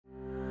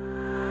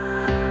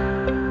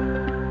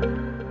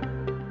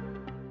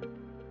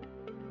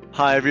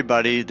Hi,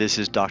 everybody. This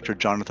is Dr.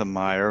 Jonathan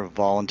Meyer,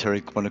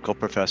 Voluntary Clinical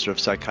Professor of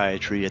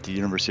Psychiatry at the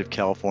University of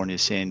California,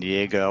 San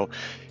Diego,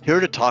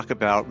 here to talk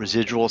about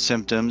residual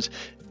symptoms,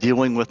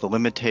 dealing with the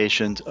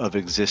limitations of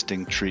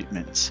existing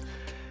treatments.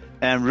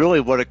 And really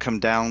what it comes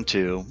down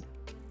to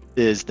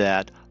is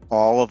that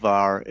all of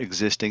our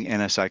existing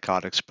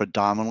antipsychotics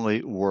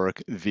predominantly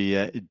work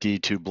via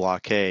D2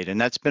 blockade. And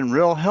that's been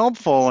real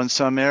helpful in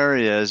some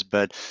areas,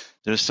 but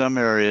there's some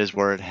areas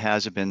where it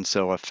hasn't been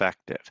so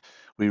effective.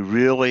 We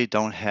really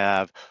don't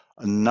have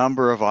a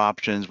number of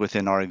options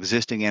within our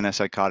existing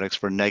antipsychotics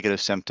for negative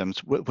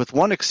symptoms, with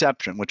one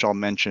exception, which I'll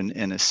mention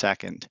in a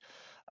second.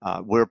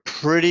 We're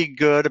pretty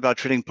good about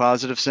treating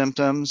positive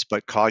symptoms,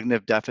 but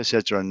cognitive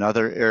deficits are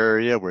another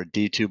area where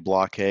D2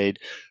 blockade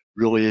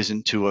really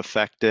isn't too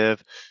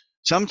effective.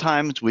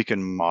 Sometimes we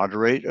can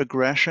moderate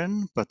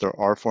aggression, but there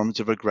are forms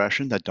of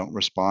aggression that don't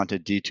respond to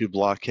D2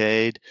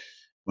 blockade.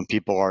 When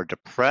people are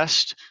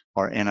depressed,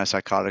 our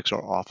antipsychotics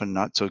are often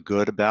not so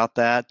good about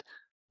that.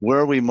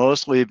 Where we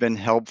mostly have been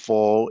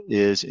helpful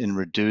is in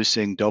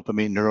reducing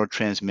dopamine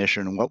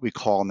neurotransmission and what we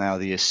call now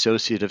the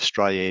associative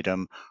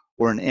striatum,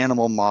 or in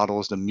animal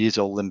models, the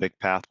mesolimbic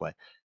pathway.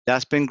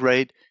 That's been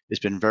great. It's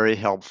been very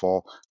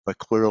helpful, but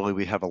clearly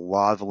we have a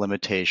lot of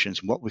limitations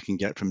in what we can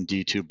get from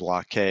D2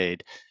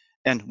 blockade.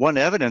 And one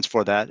evidence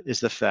for that is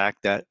the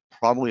fact that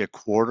probably a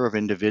quarter of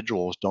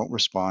individuals don't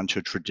respond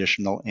to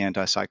traditional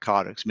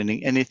antipsychotics,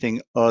 meaning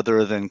anything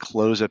other than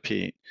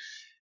clozapine.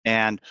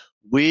 And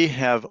we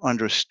have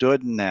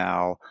understood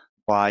now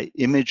by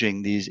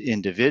imaging these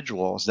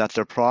individuals that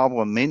their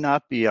problem may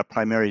not be a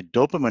primary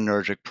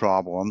dopaminergic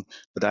problem,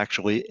 but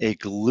actually a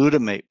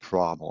glutamate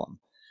problem.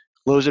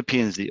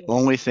 Clozapine is the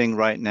only thing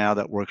right now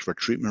that works for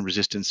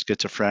treatment-resistant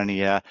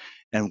schizophrenia,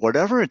 and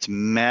whatever its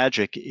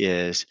magic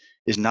is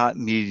not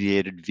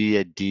mediated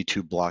via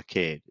D2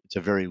 blockade. It's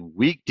a very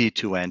weak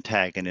D2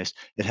 antagonist.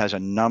 It has a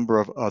number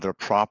of other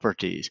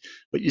properties.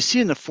 But you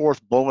see in the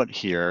fourth bullet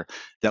here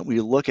that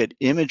we look at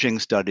imaging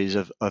studies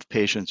of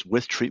patients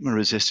with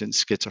treatment-resistant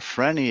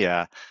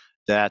schizophrenia,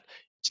 that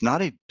it's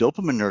not a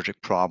dopaminergic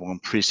problem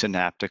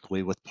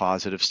presynaptically with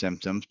positive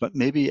symptoms, but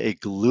maybe a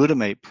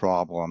glutamate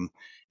problem.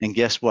 And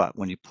guess what?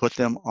 When you put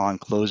them on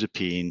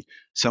clozapine,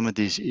 some of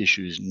these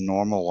issues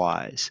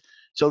normalize.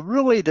 So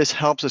really, this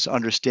helps us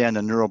understand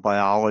the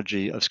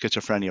neurobiology of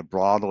schizophrenia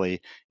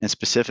broadly, and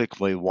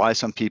specifically why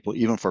some people,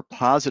 even for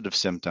positive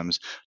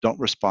symptoms, don't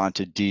respond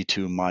to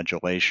D2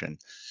 modulation.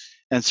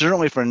 And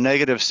certainly for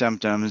negative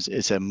symptoms,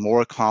 it's a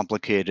more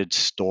complicated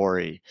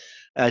story.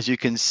 As you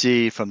can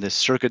see from this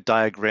circuit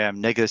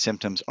diagram, negative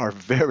symptoms are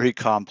very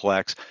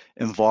complex,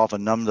 involve a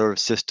number of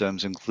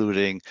systems,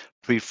 including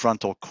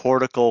prefrontal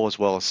cortical as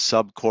well as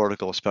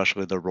subcortical,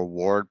 especially the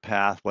reward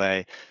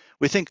pathway.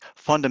 We think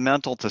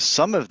fundamental to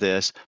some of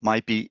this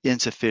might be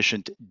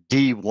insufficient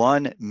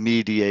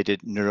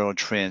D1-mediated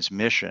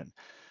neurotransmission.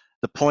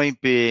 The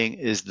point being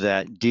is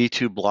that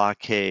D2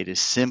 blockade is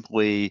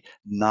simply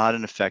not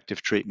an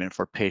effective treatment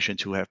for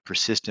patients who have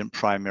persistent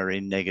primary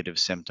negative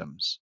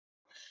symptoms.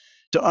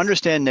 To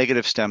understand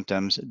negative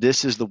symptoms,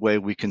 this is the way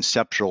we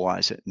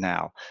conceptualize it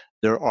now.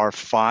 There are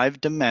 5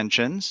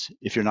 dimensions,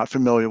 if you're not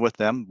familiar with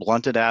them: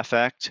 blunted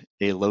affect,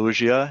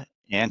 alogia,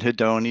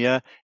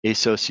 anhedonia,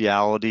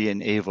 asociality,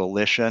 and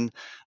avolition.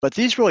 But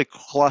these really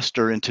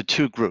cluster into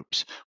 2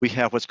 groups. We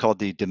have what's called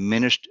the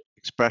diminished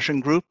expression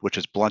group, which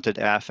is blunted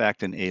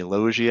affect and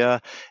alogia,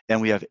 and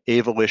we have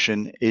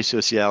avolition,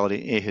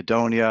 asociality,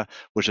 anhedonia,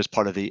 which is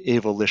part of the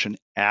avolition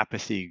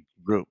apathy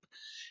group.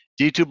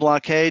 D2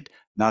 blockade,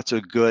 not so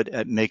good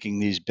at making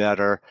these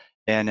better.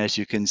 And as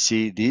you can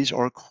see, these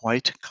are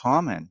quite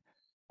common.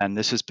 And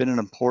this has been an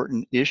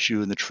important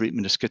issue in the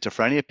treatment of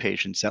schizophrenia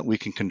patients, that we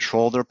can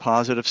control their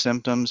positive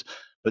symptoms,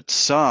 but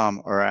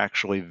some are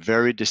actually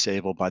very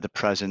disabled by the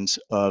presence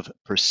of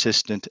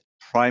persistent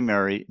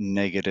primary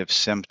negative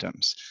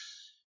symptoms.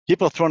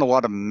 People have thrown a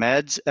lot of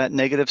meds at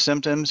negative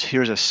symptoms.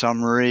 Here's a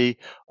summary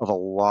of a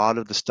lot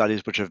of the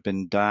studies which have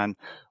been done.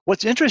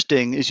 What's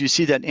interesting is you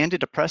see that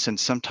antidepressants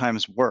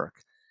sometimes work.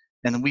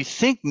 And we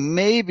think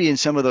maybe in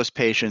some of those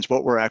patients,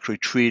 what we're actually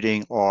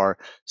treating are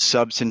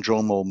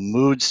subsyndromal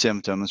mood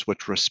symptoms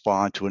which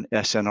respond to an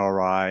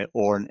SNRI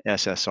or an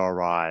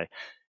SSRI.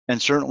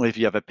 And certainly if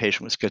you have a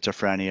patient with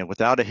schizophrenia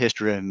without a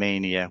history of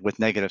mania with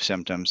negative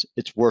symptoms,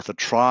 it's worth a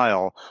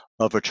trial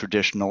of a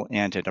traditional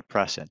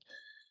antidepressant.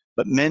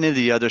 But many of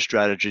the other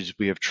strategies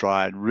we have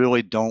tried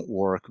really don't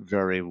work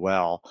very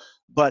well.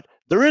 But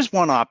there is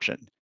one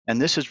option, and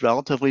this is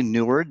relatively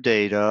newer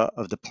data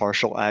of the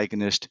partial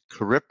agonist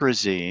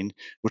cariprazine,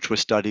 which was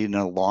studied in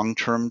a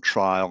long-term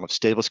trial of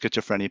stable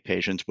schizophrenia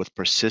patients with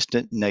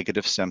persistent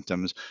negative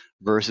symptoms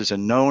versus a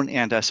known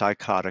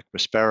antipsychotic,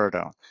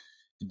 risperidone.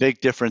 The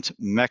big difference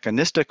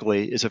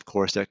mechanistically is, of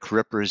course, that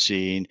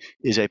cariprazine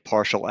is a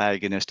partial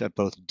agonist at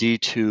both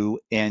D2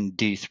 and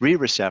D3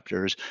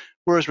 receptors,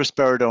 whereas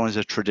risperidone is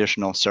a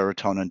traditional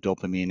serotonin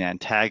dopamine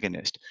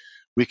antagonist.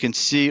 We can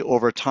see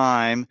over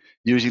time,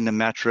 using the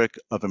metric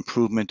of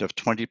improvement of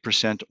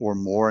 20% or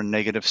more in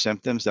negative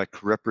symptoms, that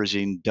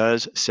cariprazine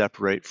does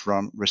separate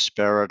from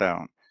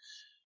risperidone.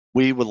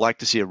 We would like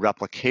to see a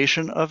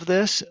replication of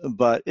this,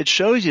 but it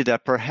shows you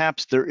that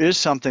perhaps there is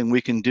something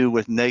we can do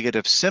with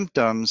negative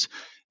symptoms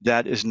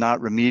that is not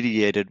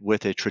remediated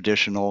with a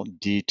traditional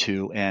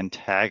D2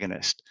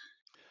 antagonist.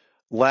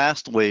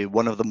 Lastly,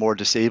 one of the more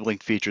disabling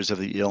features of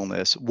the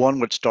illness, one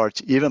which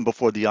starts even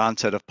before the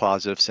onset of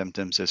positive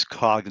symptoms, is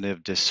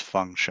cognitive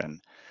dysfunction.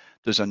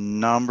 There's a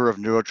number of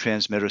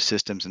neurotransmitter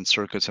systems and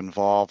circuits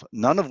involved,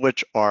 none of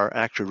which are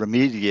actually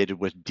remediated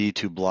with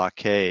D2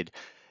 blockade.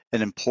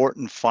 An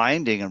important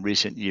finding in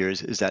recent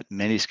years is that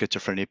many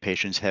schizophrenia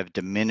patients have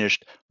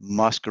diminished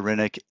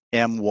muscarinic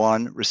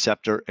M1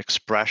 receptor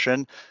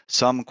expression,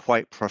 some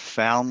quite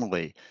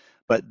profoundly.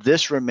 But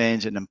this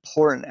remains an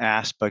important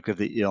aspect of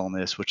the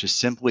illness, which is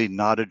simply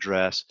not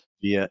addressed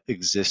via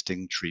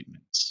existing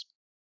treatments.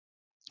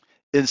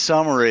 In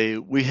summary,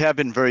 we have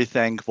been very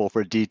thankful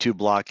for D2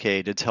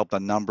 blockade. It's helped a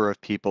number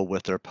of people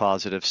with their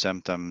positive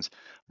symptoms,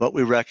 but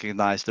we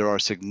recognize there are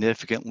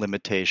significant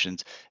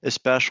limitations,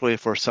 especially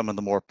for some of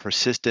the more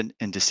persistent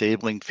and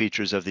disabling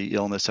features of the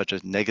illness, such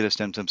as negative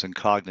symptoms and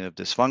cognitive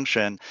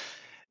dysfunction,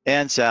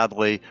 and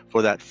sadly,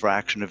 for that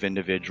fraction of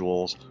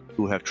individuals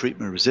who have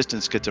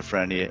treatment-resistant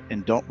schizophrenia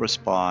and don't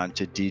respond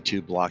to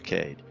D2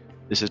 blockade.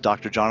 This is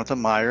Dr. Jonathan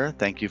Meyer.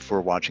 Thank you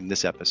for watching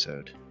this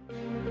episode.